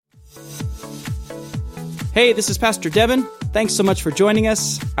Hey, this is Pastor Devin. Thanks so much for joining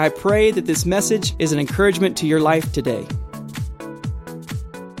us. I pray that this message is an encouragement to your life today.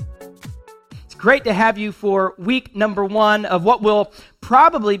 It's great to have you for week number 1 of what will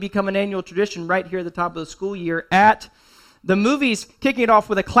probably become an annual tradition right here at the top of the school year at the movies, kicking it off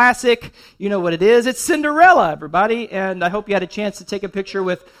with a classic. You know what it is. It's Cinderella, everybody. And I hope you had a chance to take a picture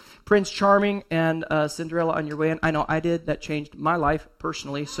with Prince Charming and Cinderella on your way in. I know I did. That changed my life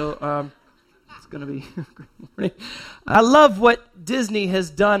personally. So it's going to be a great morning. I love what Disney has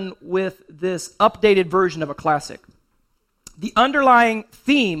done with this updated version of a classic. The underlying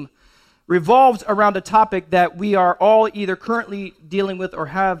theme revolves around a topic that we are all either currently dealing with or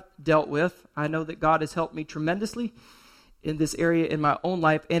have dealt with. I know that God has helped me tremendously in this area in my own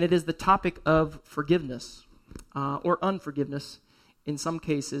life, and it is the topic of forgiveness or unforgiveness in some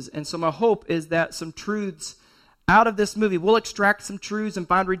cases. And so my hope is that some truths out of this movie, we'll extract some truths and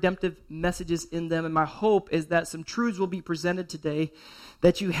find redemptive messages in them. And my hope is that some truths will be presented today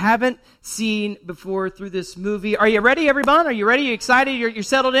that you haven't seen before through this movie. Are you ready, everyone? Are you ready? Are you excited? You're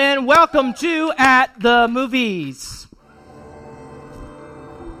settled in? Welcome to At the Movies.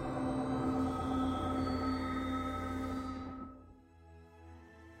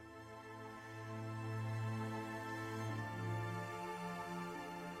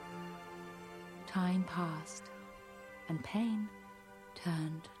 Time passed, and pain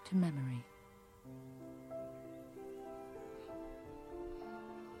turned to memory.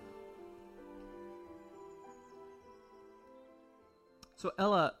 So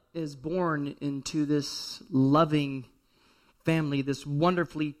Ella is born into this loving family, this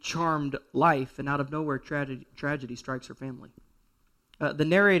wonderfully charmed life, and out of nowhere, tragedy strikes her family. The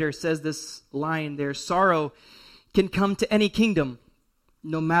narrator says this line there: sorrow can come to any kingdom,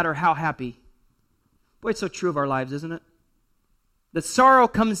 no matter how happy. Boy, it's so true of our lives, isn't it? That sorrow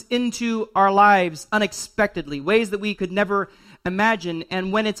comes into our lives unexpectedly, ways that we could never imagine.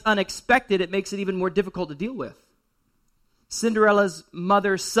 And when it's unexpected, it makes it even more difficult to deal with. Cinderella's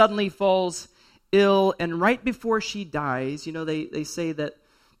mother suddenly falls ill, and right before she dies, you know, they say that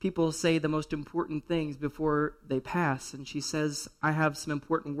people say the most important things before they pass. And she says, I have some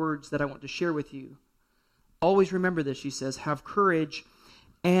important words that I want to share with you. Always remember this, she says, have courage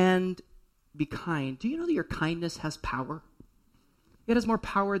and be kind. Do you know that your kindness has power? It has more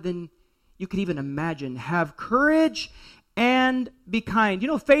power than you could even imagine. Have courage and be kind. You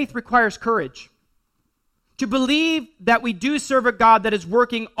know, faith requires courage. To believe that we do serve a God that is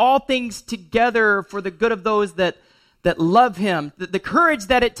working all things together for the good of those that love Him. The courage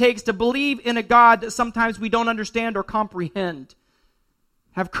that it takes to believe in a God that sometimes we don't understand or comprehend.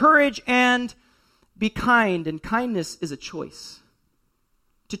 Have courage and be kind. And kindness is a choice.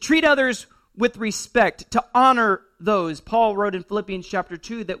 To treat others with respect, to honor those. Paul wrote in Philippians chapter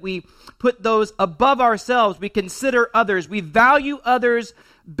 2 that we put those above ourselves. We consider others. We value others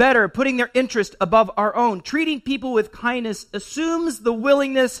better, putting their interest above our own. Treating people with kindness assumes the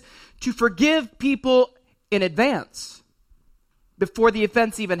willingness to forgive people in advance before the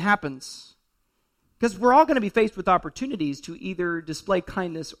offense even happens. Because we're all going to be faced with opportunities to either display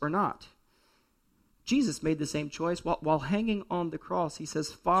kindness or not. Jesus made the same choice. While hanging on the cross, he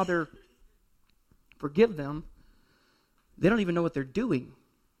says, Father, forgive them. They don't even know what they're doing.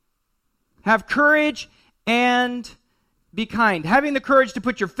 Have courage and be kind. Having the courage to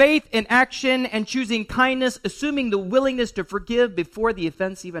put your faith in action and choosing kindness, assuming the willingness to forgive before the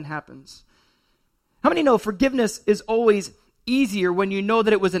offense even happens. How many know forgiveness is always easier when you know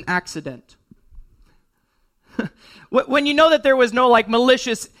that it was an accident? When you know that there was no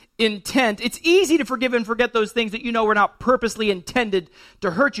malicious intent, it's easy to forgive and forget those things that you know were not purposely intended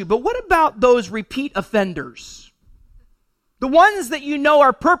to hurt you. But what about those repeat offenders? The ones that you know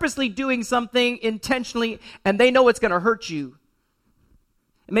are purposely doing something intentionally and they know it's going to hurt you.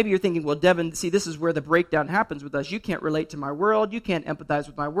 And maybe you're thinking, well, Devin, see, this is where the breakdown happens with us. You can't relate to my world. You can't empathize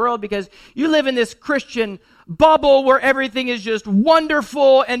with my world because you live in this Christian bubble where everything is just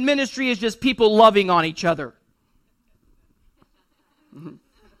wonderful and ministry is just people loving on each other.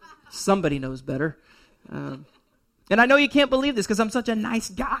 Somebody knows better. And I know you can't believe this because I'm such a nice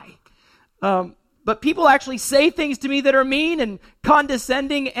guy. But people actually say things to me that are mean and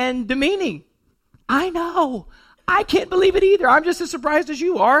condescending and demeaning. I know. I can't believe it either. I'm just as surprised as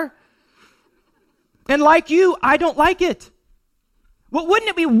you are. And like you, I don't like it. Well, wouldn't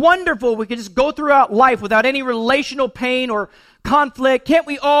it be wonderful if we could just go throughout life without any relational pain or conflict? Can't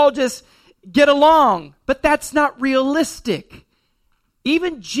we all just get along? But that's not realistic.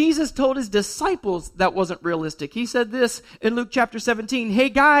 Even Jesus told his disciples that wasn't realistic. He said this in Luke chapter 17. Hey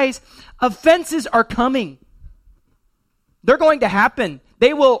guys, offenses are coming. They're going to happen.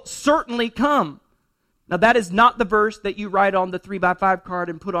 They will certainly come. Now, that is not the verse that you write on the 3x5 card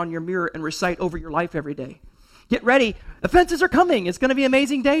and put on your mirror and recite over your life every day. Get ready. Offenses are coming. It's going to be an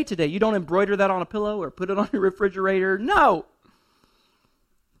amazing day today. You don't embroider that on a pillow or put it on your refrigerator. No.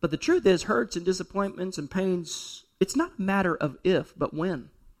 But the truth is, hurts and disappointments and pains, it's not a matter of if, but when.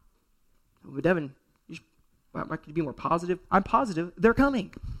 But Devin, why could you be more positive? I'm positive. They're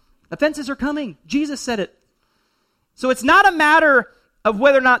coming. Offenses are coming. Jesus said it. So it's not a matter of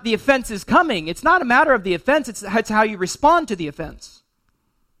whether or not the offense is coming. It's not a matter of the offense. It's how you respond to the offense.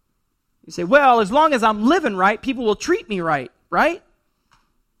 You say, well, as long as I'm living right, people will treat me right, right?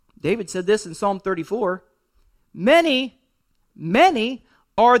 David said this in Psalm 34. Many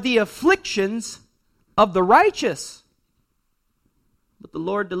are the afflictions of the righteous, but the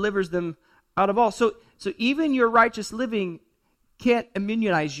Lord delivers them out of all. So even your righteous living can't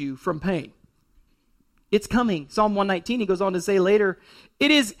immunize you from pain. It's coming. Psalm 119, he goes on to say later,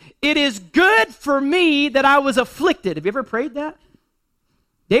 it is good for me that I was afflicted. Have you ever prayed that?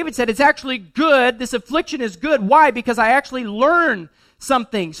 David said it's actually good. This affliction is good. Why? Because I actually learn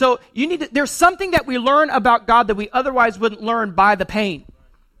something. So there's something that we learn about God that we otherwise wouldn't learn by the pain.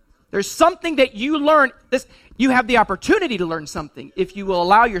 There's something that you learn. You have the opportunity to learn something if you will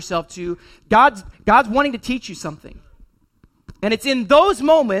allow yourself to. God's wanting to teach you something. And it's in those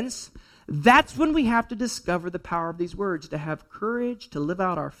moments, that's when we have to discover the power of these words, to have courage, to live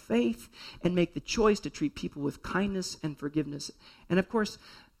out our faith, and make the choice to treat people with kindness and forgiveness. And of course,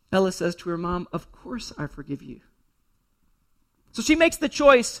 Ella says to her mom, of course I forgive you. So she makes the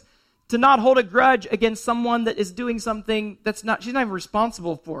choice to not hold a grudge against someone that is doing something she's not even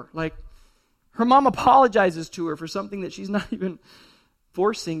responsible for. Like, her mom apologizes to her for something that she's not even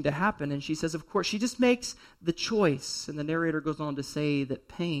forcing to happen. And she says, of course, she just makes the choice. And the narrator goes on to say that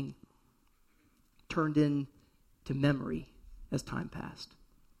pain turned into memory as time passed.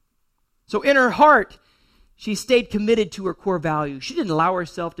 So in her heart, she stayed committed to her core values. She didn't allow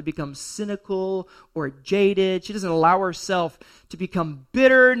herself to become cynical or jaded. She doesn't allow herself to become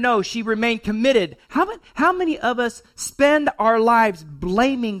bitter. No, she remained committed. How many of us spend our lives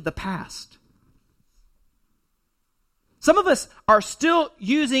blaming the past? Some of us are still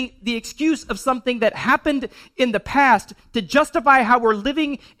using the excuse of something that happened in the past to justify how we're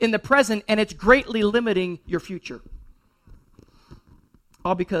living in the present, and it's greatly limiting your future.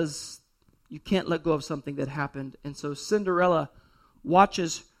 All because you can't let go of something that happened. And so Cinderella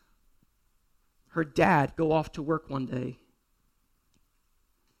watches her dad go off to work one day.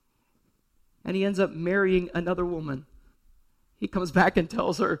 And he ends up marrying another woman. He comes back and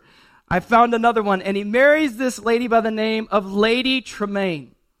tells her, I found another one. And he marries this lady by the name of Lady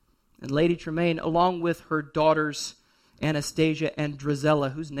Tremaine. And Lady Tremaine, along with her daughters, Anastasia and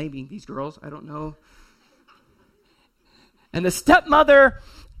Drizella. Who's naming these girls? I don't know. And the stepmother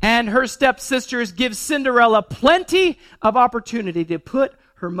and her stepsisters give Cinderella plenty of opportunity to put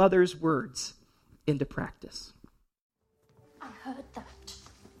her mother's words into practice. I heard that.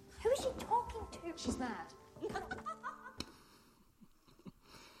 Who is she talking to? She's mad.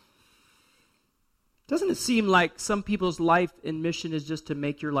 Doesn't it seem like some people's life and mission is just to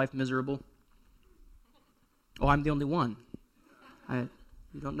make your life miserable? Oh, I'm the only one.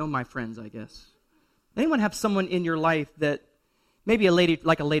 You don't know my friends, I guess. Anyone have someone in your life that maybe a lady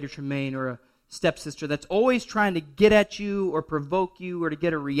like a Lady Tremaine or a stepsister that's always trying to get at you or provoke you or to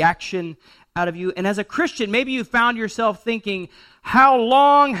get a reaction out of you? And as a Christian, maybe you found yourself thinking, how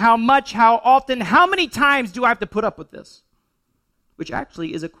long, how much, how often, how many times do I have to put up with this? Which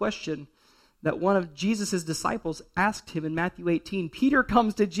actually is a question that one of Jesus' disciples asked him in Matthew 18. Peter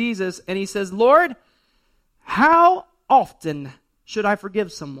comes to Jesus and he says, Lord, how often should I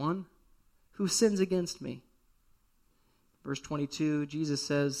forgive someone who sins against me? Verse 22, Jesus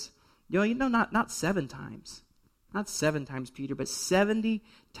says, not 7 times. Not 7 times, Peter, but 70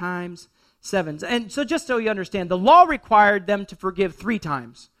 times 7. And so just so you understand, the law required them to forgive 3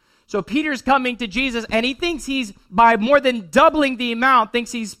 times. So Peter's coming to Jesus, and he thinks he's, by more than doubling the amount,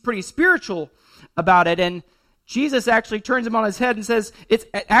 thinks he's pretty spiritual about it. And Jesus actually turns him on his head and says, it's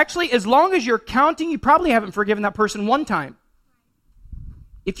actually, as long as you're counting, you probably haven't forgiven that person 1 time.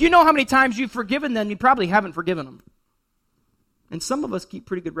 If you know how many times you've forgiven them, you probably haven't forgiven them. And some of us keep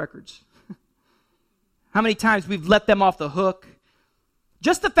pretty good records. How many times we've let them off the hook.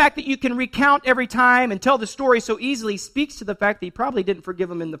 Just the fact that you can recount every time and tell the story so easily speaks to the fact that you probably didn't forgive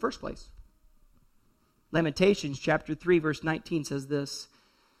them in the first place. Lamentations chapter 3 verse 19 says this,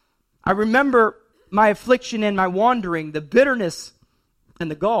 I remember my affliction and my wandering, the bitterness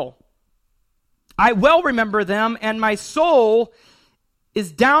and the gall. I well remember them, and my soul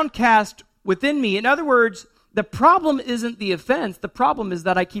is downcast within me. In other words, the problem isn't the offense. The problem is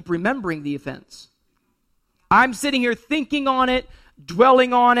that I keep remembering the offense. I'm sitting here thinking on it,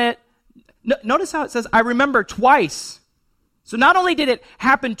 dwelling on it. Notice how it says, I remember twice. So not only did it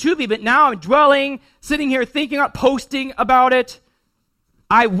happen to me, but now I'm dwelling, sitting here thinking, posting about it.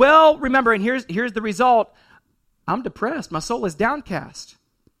 I well remember, and here's the result. I'm depressed. My soul is downcast.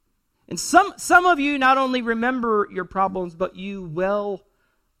 And some of you not only remember your problems, but you well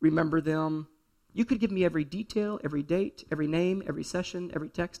remember them. You could give me every detail, every date, every name, every session, every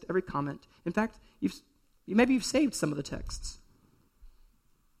text, every comment. In fact, maybe you've saved some of the texts.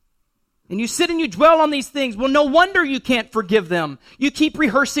 And you sit and you dwell on these things. Well, no wonder you can't forgive them. You keep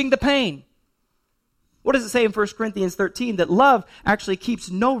rehearsing the pain. What does it say in 1 Corinthians 13? That love actually keeps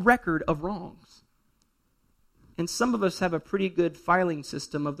no record of wrongs. And some of us have a pretty good filing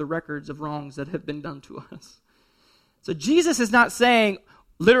system of the records of wrongs that have been done to us. So Jesus is not saying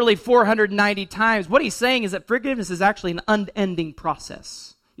literally 490 times. What he's saying is that forgiveness is actually an unending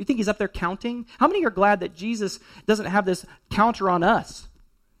process. You think he's up there counting? How many are glad that Jesus doesn't have this counter on us?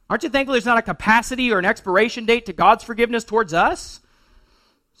 Aren't you thankful there's not a capacity or an expiration date to God's forgiveness towards us?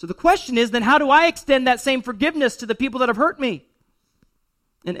 So the question is, then how do I extend that same forgiveness to the people that have hurt me?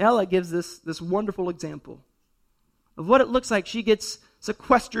 And Ella gives this wonderful example of what it looks like. She gets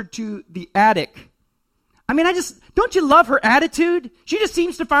sequestered to the attic. I mean, don't you love her attitude? She just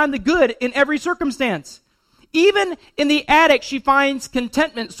seems to find the good in every circumstance. Even in the attic, she finds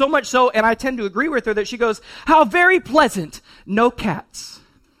contentment, so much so, and I tend to agree with her, that she goes, how very pleasant, no cats.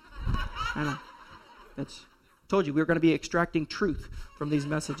 I know. Told you we were going to be extracting truth from these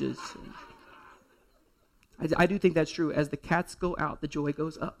messages. I do think that's true. As the cats go out, the joy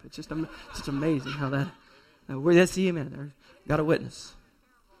goes up. It's just amazing how that. Let's see him in there. Got a witness.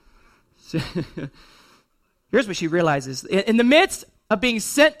 So, here's what she realizes. In the midst of being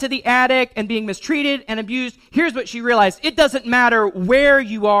sent to the attic and being mistreated and abused, here's what she realized. It doesn't matter where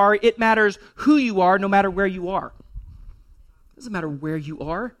you are. It matters who you are, no matter where you are. It doesn't matter where you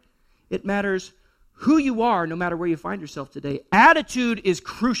are. It matters who you are, no matter where you find yourself today. Attitude is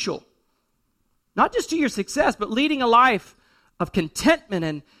crucial. Not just to your success, but leading a life of contentment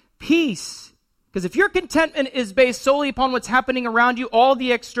and peace. Because if your contentment is based solely upon what's happening around you, all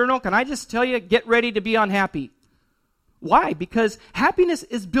the external, can I just tell you, get ready to be unhappy. Why? Because happiness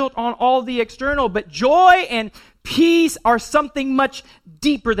is built on all the external, but joy and peace are something much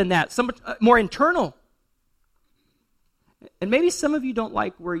deeper than that, so much more internal. And maybe some of you don't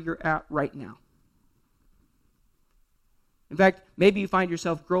like where you're at right now. In fact, maybe you find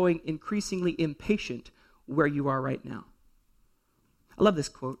yourself growing increasingly impatient where you are right now. I love this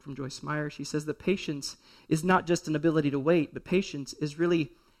quote from Joyce Meyer. She says that patience is not just an ability to wait, but patience is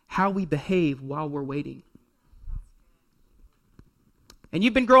really how we behave while we're waiting. And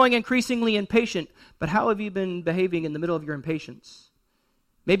you've been growing increasingly impatient, but how have you been behaving in the middle of your impatience?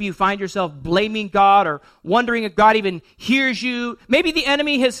 Maybe you find yourself blaming God or wondering if God even hears you. Maybe the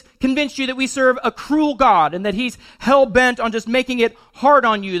enemy has convinced you that we serve a cruel God and that he's hell-bent on just making it hard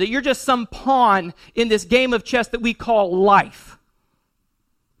on you, that you're just some pawn in this game of chess that we call life.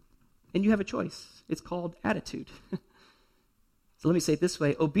 And you have a choice. It's called attitude. So let me say it this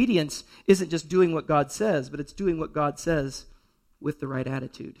way. Obedience isn't just doing what God says, but it's doing what God says with the right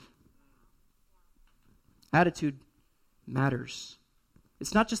attitude. Attitude matters.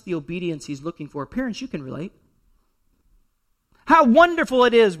 It's not just the obedience he's looking for. Parents, you can relate. How wonderful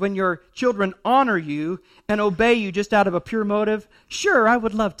it is when your children honor you and obey you just out of a pure motive. Sure, I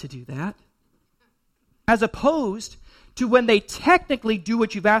would love to do that. As opposed to when they technically do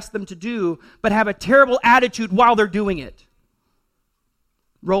what you've asked them to do, but have a terrible attitude while they're doing it.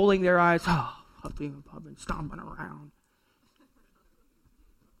 Rolling their eyes, I've been stomping around.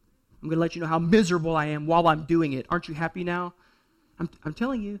 I'm going to let you know how miserable I am while I'm doing it. Aren't you happy now? I'm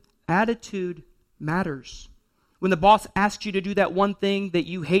telling you, attitude matters. When the boss asks you to do that one thing that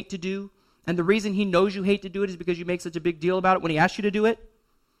you hate to do, and the reason he knows you hate to do it is because you make such a big deal about it when he asks you to do it,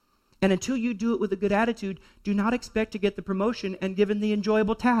 and until you do it with a good attitude, do not expect to get the promotion and given the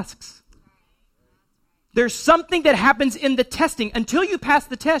enjoyable tasks. There's something that happens in the testing. Until you pass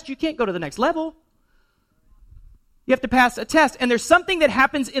the test, you can't go to the next level. You have to pass a test, and there's something that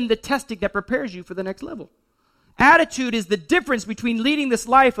happens in the testing that prepares you for the next level. Attitude is the difference between leading this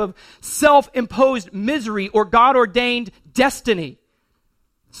life of self-imposed misery or God-ordained destiny.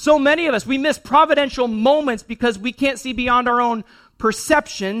 So many of us, we miss providential moments because we can't see beyond our own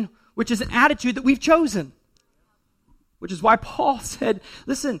perception, which is an attitude that we've chosen. Which is why Paul said,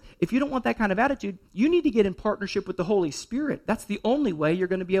 listen, if you don't want that kind of attitude, you need to get in partnership with the Holy Spirit. That's the only way you're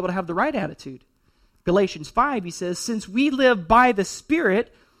going to be able to have the right attitude. Galatians 5, he says, since we live by the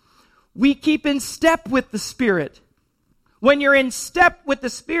Spirit, we keep in step with the Spirit. When you're in step with the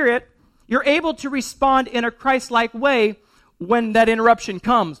Spirit, You're able to respond in a Christ-like way when that interruption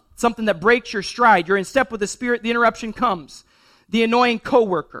comes. Something that breaks your stride. You're in step with the Spirit, the interruption comes. The annoying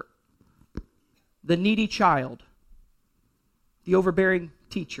coworker, the needy child, the overbearing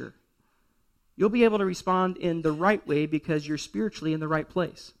teacher. You'll be able to respond in the right way because you're spiritually in the right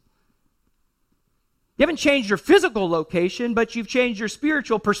place. You haven't changed your physical location, but you've changed your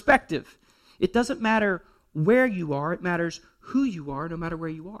spiritual perspective. It doesn't matter where you are, it matters who you are, no matter where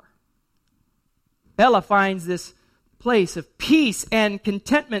you are. Ella finds this place of peace and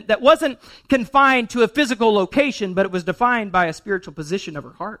contentment that wasn't confined to a physical location, but it was defined by a spiritual position of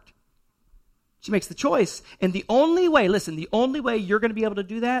her heart. She makes the choice. And the only way you're going to be able to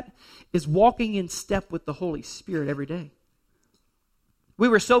do that is walking in step with the Holy Spirit every day. We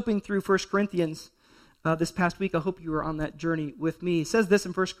were soaping through 1 Corinthians this past week. I hope you were on that journey with me. It says this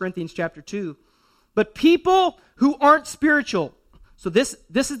in 1 Corinthians chapter 2. But people who aren't spiritual, so this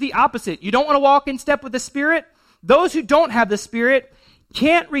is the opposite. You don't want to walk in step with the Spirit. Those who don't have the Spirit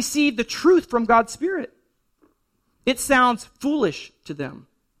can't receive the truth from God's Spirit. It sounds foolish to them.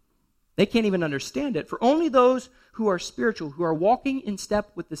 They can't even understand it. For only those who are spiritual, who are walking in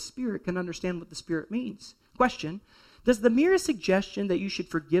step with the Spirit, can understand what the Spirit means. Question, does the mere suggestion that you should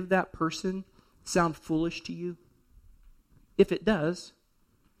forgive that person sound foolish to you? If it does,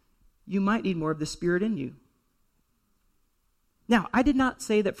 you might need more of the Spirit in you. Now, I did not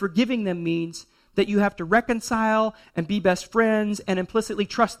say that forgiving them means that you have to reconcile and be best friends and implicitly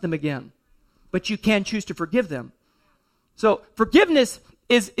trust them again. But you can choose to forgive them. So forgiveness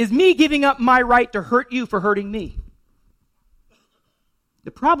is me giving up my right to hurt you for hurting me.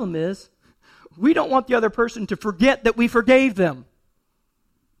 The problem is, we don't want the other person to forget that we forgave them.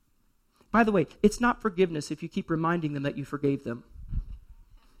 By the way, it's not forgiveness if you keep reminding them that you forgave them.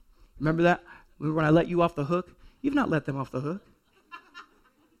 Remember that? When I let you off the hook? You've not let them off the hook.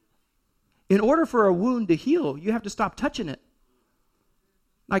 In order for a wound to heal, you have to stop touching it.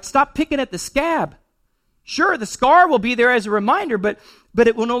 Like, stop picking at the scab. Sure, the scar will be there as a reminder, but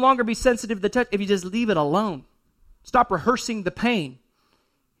it will no longer be sensitive to the touch if you just leave it alone. Stop rehearsing the pain.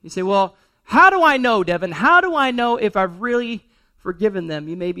 You say, well, how do I know, Devin? How do I know if I've really forgiven them?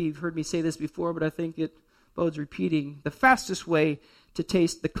 You maybe have heard me say this before, but I think it bodes repeating. The fastest way to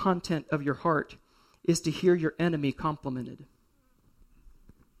taste the content of your heart is to hear your enemy complimented.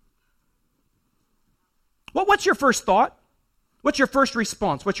 Well, what's your first thought? What's your first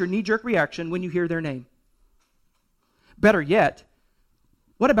response? What's your knee-jerk reaction when you hear their name? Better yet,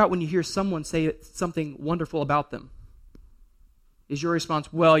 what about when you hear someone say something wonderful about them? Is your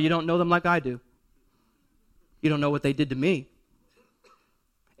response, well, you don't know them like I do. You don't know what they did to me.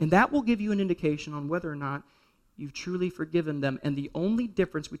 And that will give you an indication on whether or not you've truly forgiven them. And the only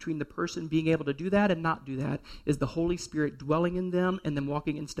difference between the person being able to do that and not do that is the Holy Spirit dwelling in them and them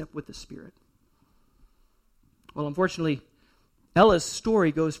walking in step with the Spirit. Well, unfortunately, Ella's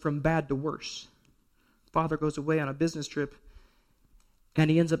story goes from bad to worse. Father goes away on a business trip,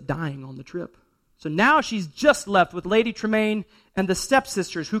 and he ends up dying on the trip. So now she's just left with Lady Tremaine and the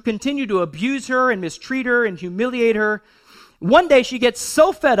stepsisters who continue to abuse her and mistreat her and humiliate her. One day she gets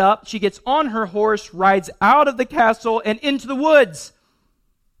so fed up, she gets on her horse, rides out of the castle and into the woods.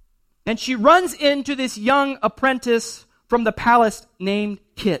 And she runs into this young apprentice from the palace named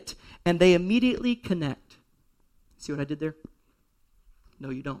Kit, and they immediately connect. See what I did there?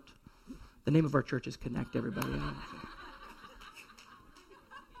 No, you don't. The name of our church is Connect, everybody.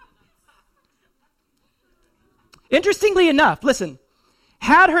 Interestingly enough, listen,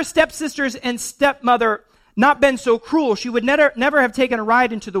 had her stepsisters and stepmother not been so cruel, she would never have taken a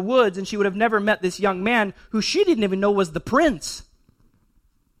ride into the woods, and she would have never met this young man who she didn't even know was the prince.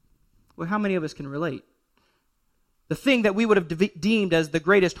 Well, how many of us can relate? The thing that we would have deemed as the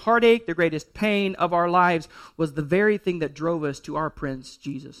greatest heartache, the greatest pain of our lives was the very thing that drove us to our Prince,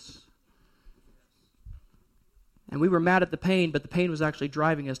 Jesus. And we were mad at the pain, but the pain was actually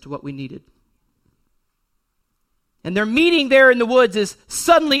driving us to what we needed. And their meeting there in the woods is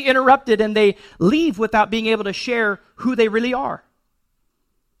suddenly interrupted, and they leave without being able to share who they really are.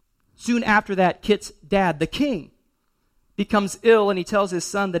 Soon after that, Kit's dad, the king, becomes ill, and he tells his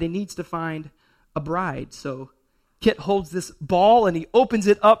son that he needs to find a bride. So Kit holds this ball and he opens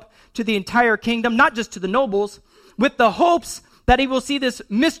it up to the entire kingdom, not just to the nobles, with the hopes that he will see this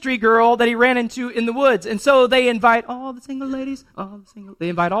mystery girl that he ran into in the woods. And so they invite all the single ladies, they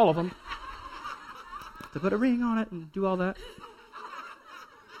invite all of them to put a ring on it and do all that.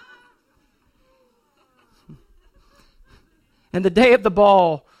 And the day of the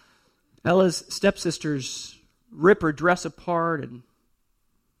ball, Ella's stepsisters rip her dress apart and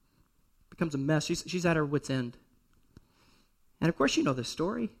becomes a mess. She's at her wit's end. And of course you know this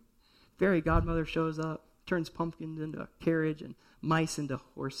story. fairy godmother shows up, turns pumpkins into a carriage and mice into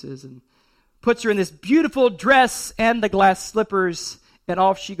horses, and puts her in this beautiful dress and the glass slippers, and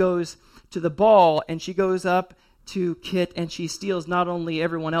off she goes to the ball, and she goes up to Kit, and she steals not only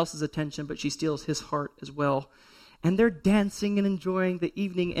everyone else's attention, but she steals his heart as well. And they're dancing and enjoying the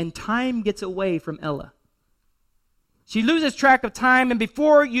evening, and time gets away from Ella. She loses track of time, and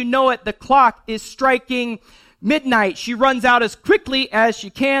before you know it, the clock is striking midnight. She runs out as quickly as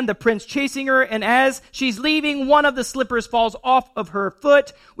she can, the prince chasing her, and as she's leaving, one of the slippers falls off of her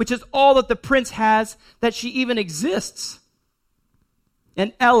foot, which is all that the prince has, that she even exists.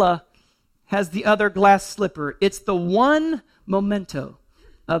 And Ella has the other glass slipper. It's the one memento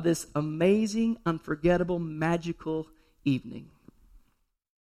of this amazing, unforgettable, magical evening.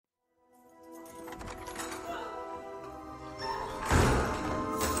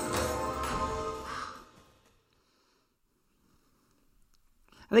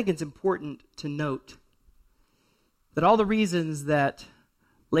 I think it's important to note that all the reasons that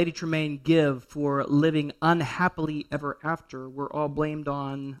Lady Tremaine give for living unhappily ever after were all blamed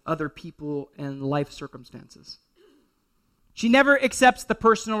on other people and life circumstances. She never accepts the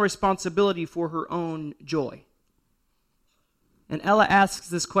personal responsibility for her own joy. And Ella asks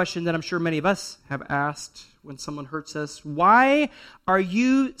this question that I'm sure many of us have asked when someone hurts us. Why are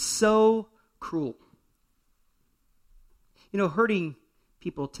you so cruel? You know, hurting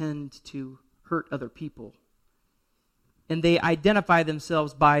people tend to hurt other people. And they identify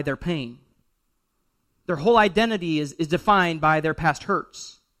themselves by their pain. Their whole identity is defined by their past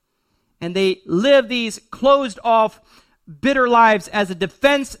hurts. And they live these closed off, bitter lives as a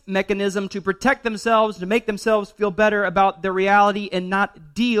defense mechanism to protect themselves, to make themselves feel better about their reality and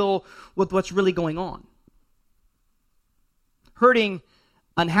not deal with what's really going on. Hurting,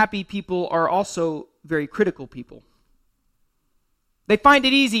 unhappy people are also very critical people. They find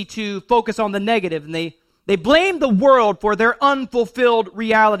it easy to focus on the negative, and they blame the world for their unfulfilled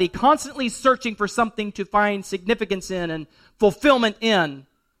reality, constantly searching for something to find significance in and fulfillment in.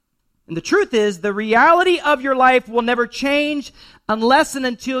 And the truth is, the reality of your life will never change unless and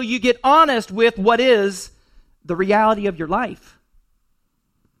until you get honest with what is the reality of your life.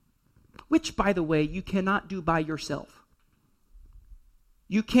 Which, by the way, you cannot do by yourself.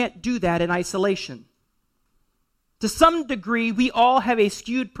 You can't do that in isolation. To some degree, we all have a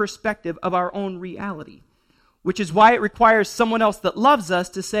skewed perspective of our own reality, which is why it requires someone else that loves us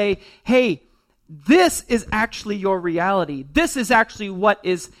to say, hey, this is actually your reality. This is actually what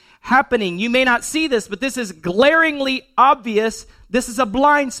is happening. You may not see this, but this is glaringly obvious. This is a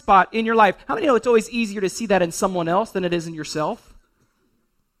blind spot in your life. How many know it's always easier to see that in someone else than it is in yourself?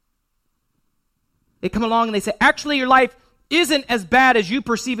 They come along and they say, actually, your life isn't as bad as you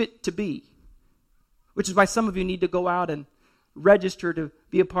perceive it to be. Which is why some of you need to go out and register to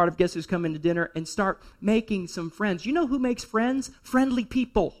be a part of Guess Who's Coming to Dinner and start making some friends. You know who makes friends? Friendly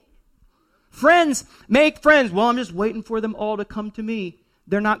people. Friends make friends. Well, I'm just waiting for them all to come to me.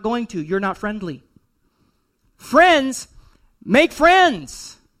 They're not going to. You're not friendly. Friends make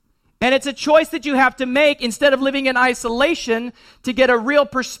friends. And it's a choice that you have to make instead of living in isolation to get a real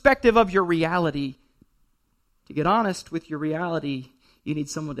perspective of your reality. To get honest with your reality, you need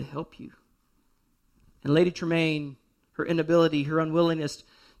someone to help you. And Lady Tremaine, her inability, her unwillingness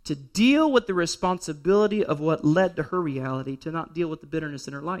to deal with the responsibility of what led to her reality, to not deal with the bitterness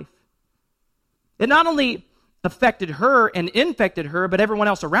in her life. It not only affected her and infected her, but everyone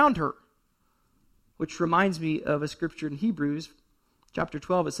else around her. Which reminds me of a scripture in Hebrews, chapter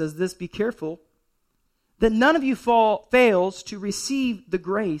 12. It says this, be careful that none of you fails to receive the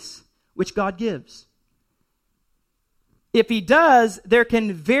grace which God gives. If he does, there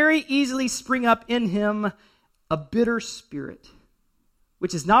can very easily spring up in him a bitter spirit,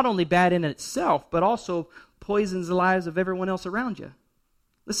 which is not only bad in itself, but also poisons the lives of everyone else around you.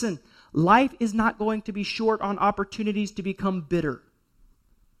 Listen, life is not going to be short on opportunities to become bitter.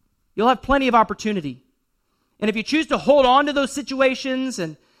 You'll have plenty of opportunity. And if you choose to hold on to those situations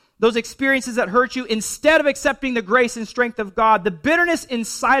and those experiences that hurt you, instead of accepting the grace and strength of God, the bitterness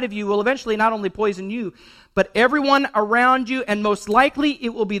inside of you will eventually not only poison you, but everyone around you, and most likely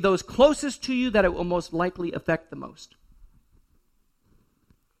it will be those closest to you that it will most likely affect the most.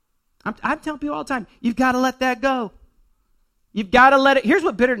 I'm telling people all the time, you've got to let that go. You've got to let it. Here's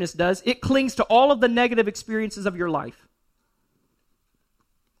what bitterness does. It clings to all of the negative experiences of your life.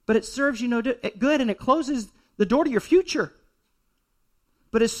 But it serves you no good, and it closes the door to your future.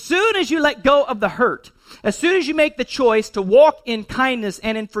 But as soon as you let go of the hurt, as soon as you make the choice to walk in kindness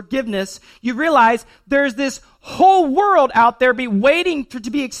and in forgiveness, you realize there's this whole world out there waiting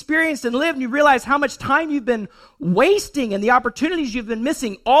to be experienced and lived, and you realize how much time you've been wasting and the opportunities you've been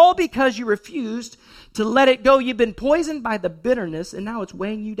missing, all because you refused to let it go. You've been poisoned by the bitterness, and now it's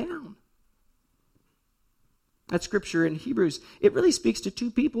weighing you down. That scripture in Hebrews, it really speaks to two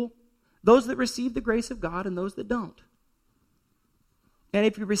people, those that receive the grace of God and those that don't. And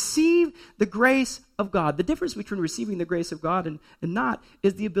if you receive the grace of God, the difference between receiving the grace of God and not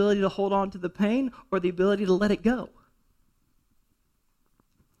is the ability to hold on to the pain or the ability to let it go.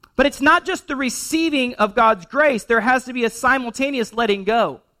 But it's not just the receiving of God's grace. There has to be a simultaneous letting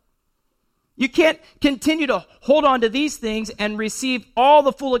go. You can't continue to hold on to these things and receive all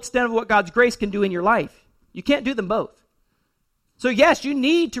the full extent of what God's grace can do in your life. You can't do them both. So yes, you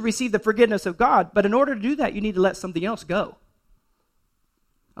need to receive the forgiveness of God, but in order to do that, you need to let something else go.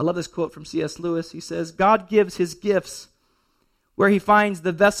 I love this quote from C.S. Lewis. He says, God gives his gifts where he finds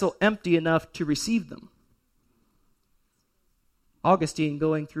the vessel empty enough to receive them. Augustine,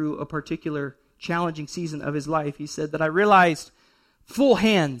 going through a particular challenging season of his life, he said that I realized full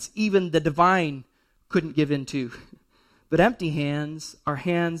hands even the divine couldn't give into, but empty hands are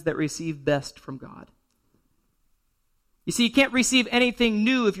hands that receive best from God. You see, you can't receive anything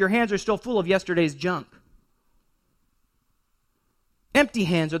new if your hands are still full of yesterday's junk. Empty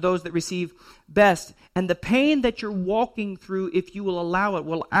hands are those that receive best. And the pain that you're walking through, if you will allow it,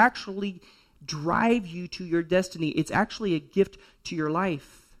 will actually drive you to your destiny. It's actually a gift to your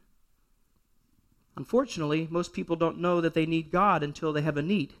life. Unfortunately, most people don't know that they need God until they have a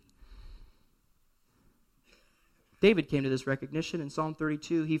need. David came to this recognition in Psalm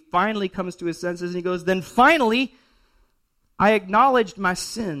 32. He finally comes to his senses and he goes, then finally, I acknowledged my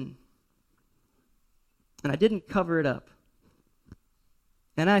sin and I didn't cover it up.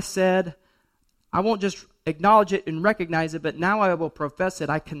 And I said, I won't just acknowledge it and recognize it, but now I will profess it.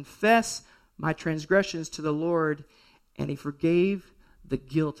 I confess my transgressions to the Lord, and he forgave the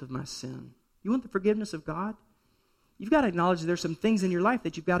guilt of my sin. You want the forgiveness of God? You've got to acknowledge there's some things in your life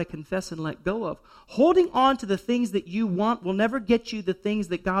that you've got to confess and let go of. Holding on to the things that you want will never get you the things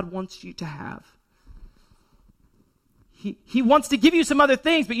that God wants you to have. He wants to give you some other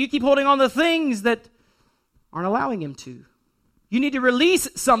things, but you keep holding on to things that aren't allowing him to. You need to release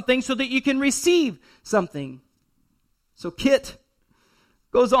something so that you can receive something. So Kit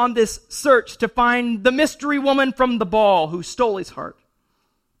goes on this search to find the mystery woman from the ball who stole his heart.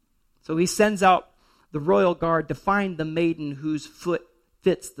 So he sends out the royal guard to find the maiden whose foot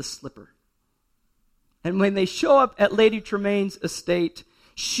fits the slipper. And when they show up at Lady Tremaine's estate,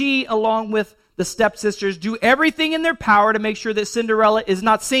 she, along with the stepsisters, do everything in their power to make sure that Cinderella is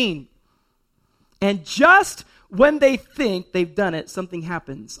not seen. And just when they think they've done it, something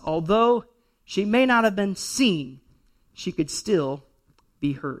happens. Although she may not have been seen, she could still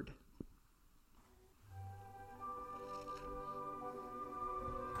be heard.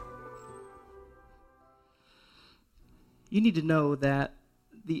 You need to know that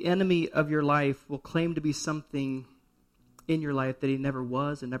the enemy of your life will claim to be something in your life that he never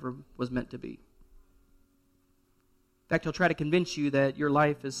was and never was meant to be. In fact, he'll try to convince you that your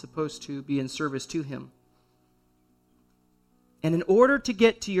life is supposed to be in service to him. And in order to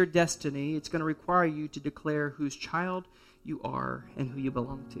get to your destiny, it's going to require you to declare whose child you are and who you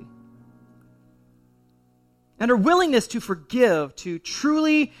belong to. And her willingness to forgive, to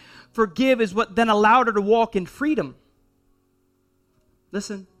truly forgive, is what then allowed her to walk in freedom.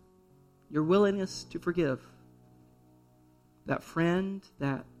 Listen, your willingness to forgive. That friend,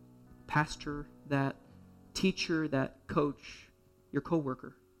 that pastor, that teacher, that coach, your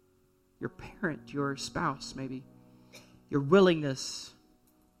coworker, your parent, your spouse maybe. Your willingness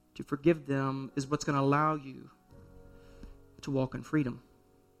to forgive them is what's going to allow you to walk in freedom.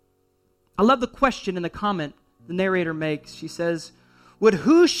 I love the question in the comment the narrator makes. She says, would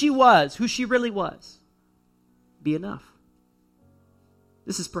who she really was, be enough?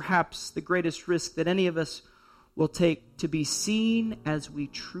 This is perhaps the greatest risk that any of us will take, to be seen as we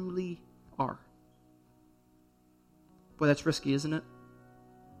truly are. Boy, that's risky, isn't it?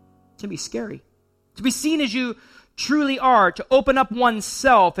 It can be scary. To be seen as you truly are, to open up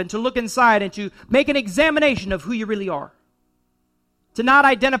oneself and to look inside and to make an examination of who you really are. To not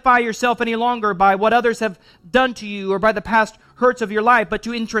identify yourself any longer by what others have done to you or by the past hurts of your life, but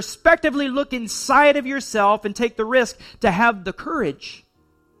to introspectively look inside of yourself and take the risk to have the courage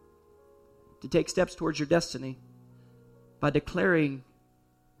to take steps towards your destiny by declaring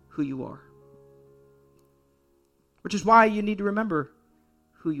who you are. Which is why you need to remember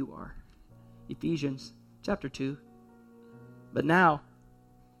who you are. Ephesians chapter 2. But now,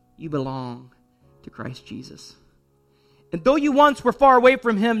 you belong to Christ Jesus. And though you once were far away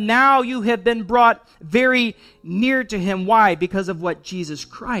from him, now you have been brought very near to him. Why? Because of what Jesus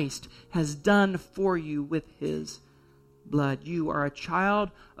Christ has done for you with his blood. You are a child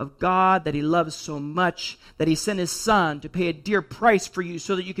of God that he loves so much that he sent his son to pay a dear price for you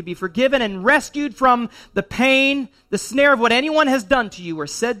so that you could be forgiven and rescued from the pain, the snare of what anyone has done to you or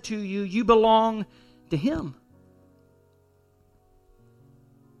said to you. You belong to him.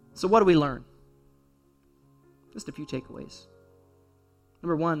 So what do we learn? Just a few takeaways.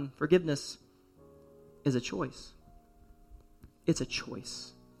 Number one, forgiveness is a choice. It's a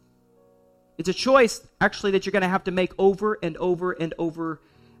choice. It's a choice, actually, that you're going to have to make over and over and over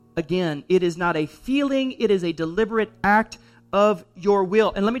again. It is not a feeling. It is a deliberate act of your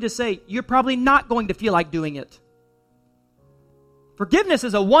will. And let me just say, you're probably not going to feel like doing it. Forgiveness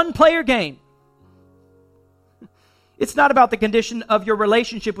is a one-player game. It's not about the condition of your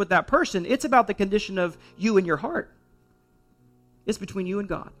relationship with that person. It's about the condition of you and your heart. It's between you and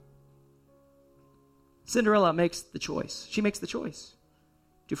God. Cinderella makes the choice. She makes the choice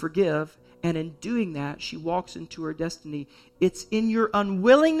to forgive, and in doing that, she walks into her destiny. It's in your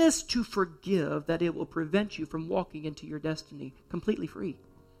unwillingness to forgive that it will prevent you from walking into your destiny completely free,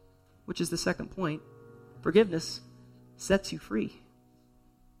 which is the second point. Forgiveness sets you free.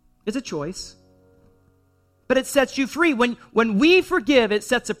 It's a choice. But it sets you free. When we forgive, it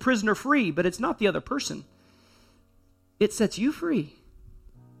sets a prisoner free, but it's not the other person. It sets you free.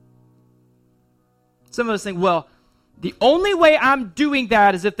 Some of us think, well, the only way I'm doing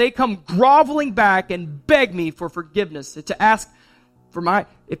that is if they come groveling back and beg me for forgiveness, to ask for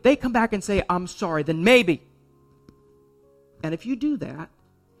if they come back and say, I'm sorry, then maybe. And if you do that,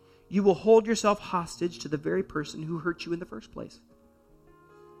 you will hold yourself hostage to the very person who hurt you in the first place.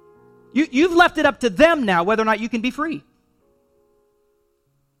 You've left it up to them now whether or not you can be free.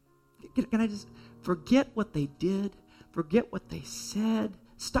 Can I just forget what they did? Forget what they said.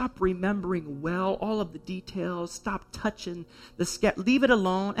 Stop remembering well all of the details. Stop touching the sketch. Leave it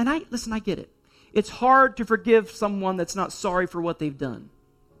alone. And I get it. It's hard to forgive someone that's not sorry for what they've done.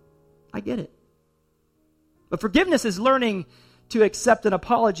 I get it. But forgiveness is learning to accept an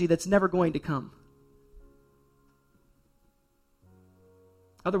apology that's never going to come.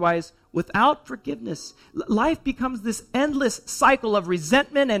 Otherwise, without forgiveness, life becomes this endless cycle of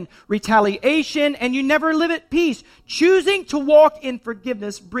resentment and retaliation, and you never live at peace. Choosing to walk in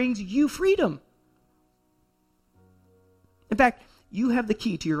forgiveness brings you freedom. In fact, you have the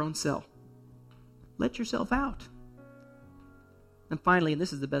key to your own cell. Let yourself out. And finally, and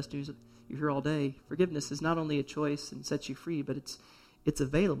this is the best news you hear all day, forgiveness is not only a choice and sets you free, but it's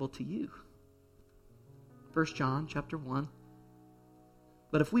available to you. 1 John chapter 1.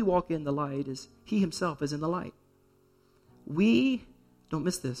 But if we walk in the light as he himself is in the light, we, don't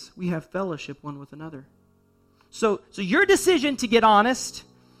miss this, we have fellowship one with another. So your decision to get honest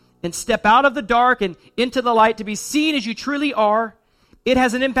and step out of the dark and into the light to be seen as you truly are, it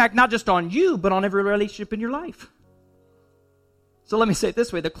has an impact not just on you, but on every relationship in your life. So let me say it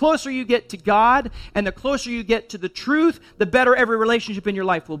this way. The closer you get to God and the closer you get to the truth, the better every relationship in your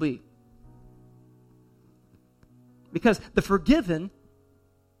life will be. Because the forgiven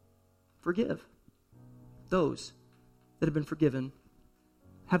forgive. Those that have been forgiven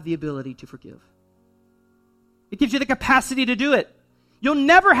have the ability to forgive. It gives you the capacity to do it. You'll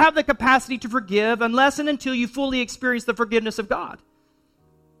never have the capacity to forgive unless and until you fully experience the forgiveness of God.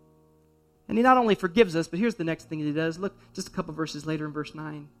 And he not only forgives us, but here's the next thing he does. Look, just a couple verses later in verse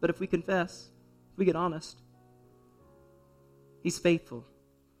 9. But if we confess, if we get honest, he's faithful.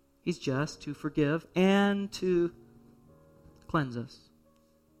 He's just to forgive and to cleanse us.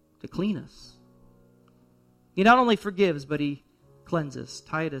 To clean us. He not only forgives, but he cleanses.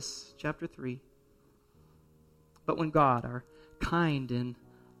 Titus chapter 3. But when God, our kind and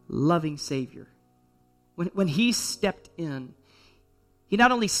loving Savior, when he stepped in, he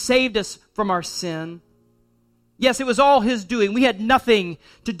not only saved us from our sin. Yes, it was all his doing. We had nothing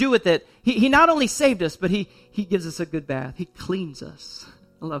to do with it. He not only saved us, but he gives us a good bath. He cleans us.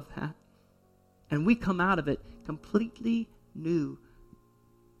 I love that. And we come out of it completely new.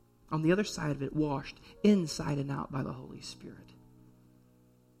 On the other side of it, washed inside and out by the Holy Spirit.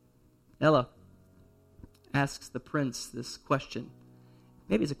 Ella asks the prince this question.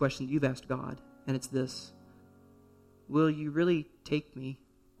 Maybe it's a question that you've asked God, and it's this. Will you really take me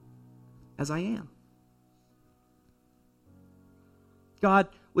as I am? God,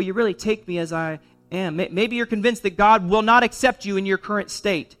 will you really take me as I am? Maybe you're convinced that God will not accept you in your current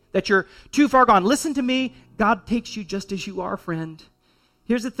state, that you're too far gone. Listen to me. God takes you just as you are, friend.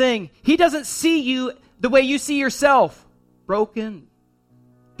 Here's the thing. He doesn't see you the way you see yourself. Broken,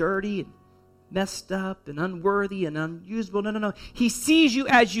 dirty and messed up and unworthy and unusable. No. He sees you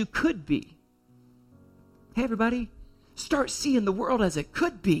as you could be. Hey, everybody, start seeing the world as it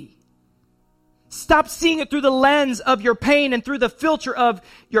could be. Stop seeing it through the lens of your pain and through the filter of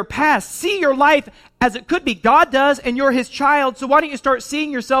your past. See your life as it could be. God does, and you're his child, so why don't you start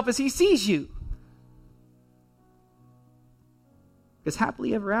seeing yourself as he sees you? Because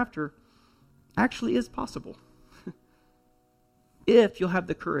happily ever after actually is possible. If you'll have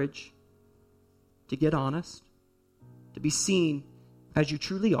the courage to get honest, to be seen as you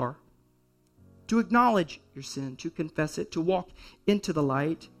truly are, to acknowledge your sin, to confess it, to walk into the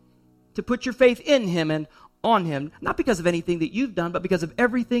light, to put your faith in him and on him, not because of anything that you've done, but because of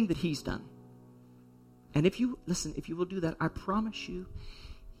everything that he's done. And if you will do that, I promise you,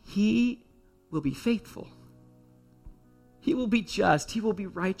 he will be faithful. He will be just. He will be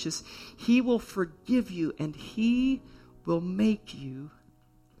righteous. He will forgive you, and he will make you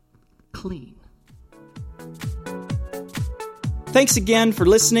clean. Thanks again for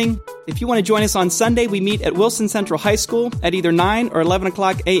listening. If you want to join us on Sunday, we meet at Wilson Central High School at either 9 or 11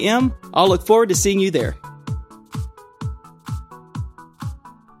 o'clock a.m. I'll look forward to seeing you there.